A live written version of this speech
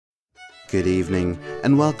Good evening,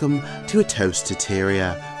 and welcome to A Toast to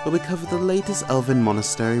Tyria, where we cover the latest Elven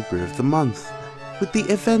Monastery brew of the month. With the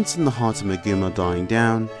events in the heart of Meguma dying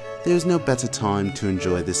down, there is no better time to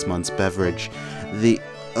enjoy this month's beverage. We're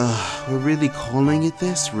really calling it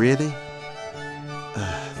this, really?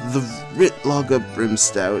 The Rytlager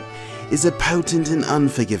Brimstout is a potent and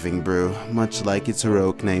unforgiving brew, much like its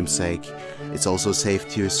heroic namesake. It's also safe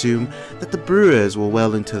to assume that the brewers were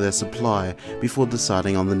well into their supply before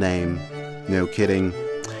deciding on the name. No kidding.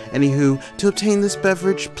 Anywho, to obtain this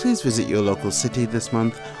beverage, please visit your local city this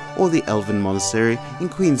month or the Elven Monastery in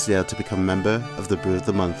Queensdale to become a member of the Brew of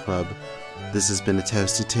the Month Club. This has been A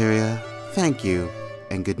Toast to Tyria. Thank you,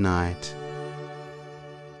 and good night.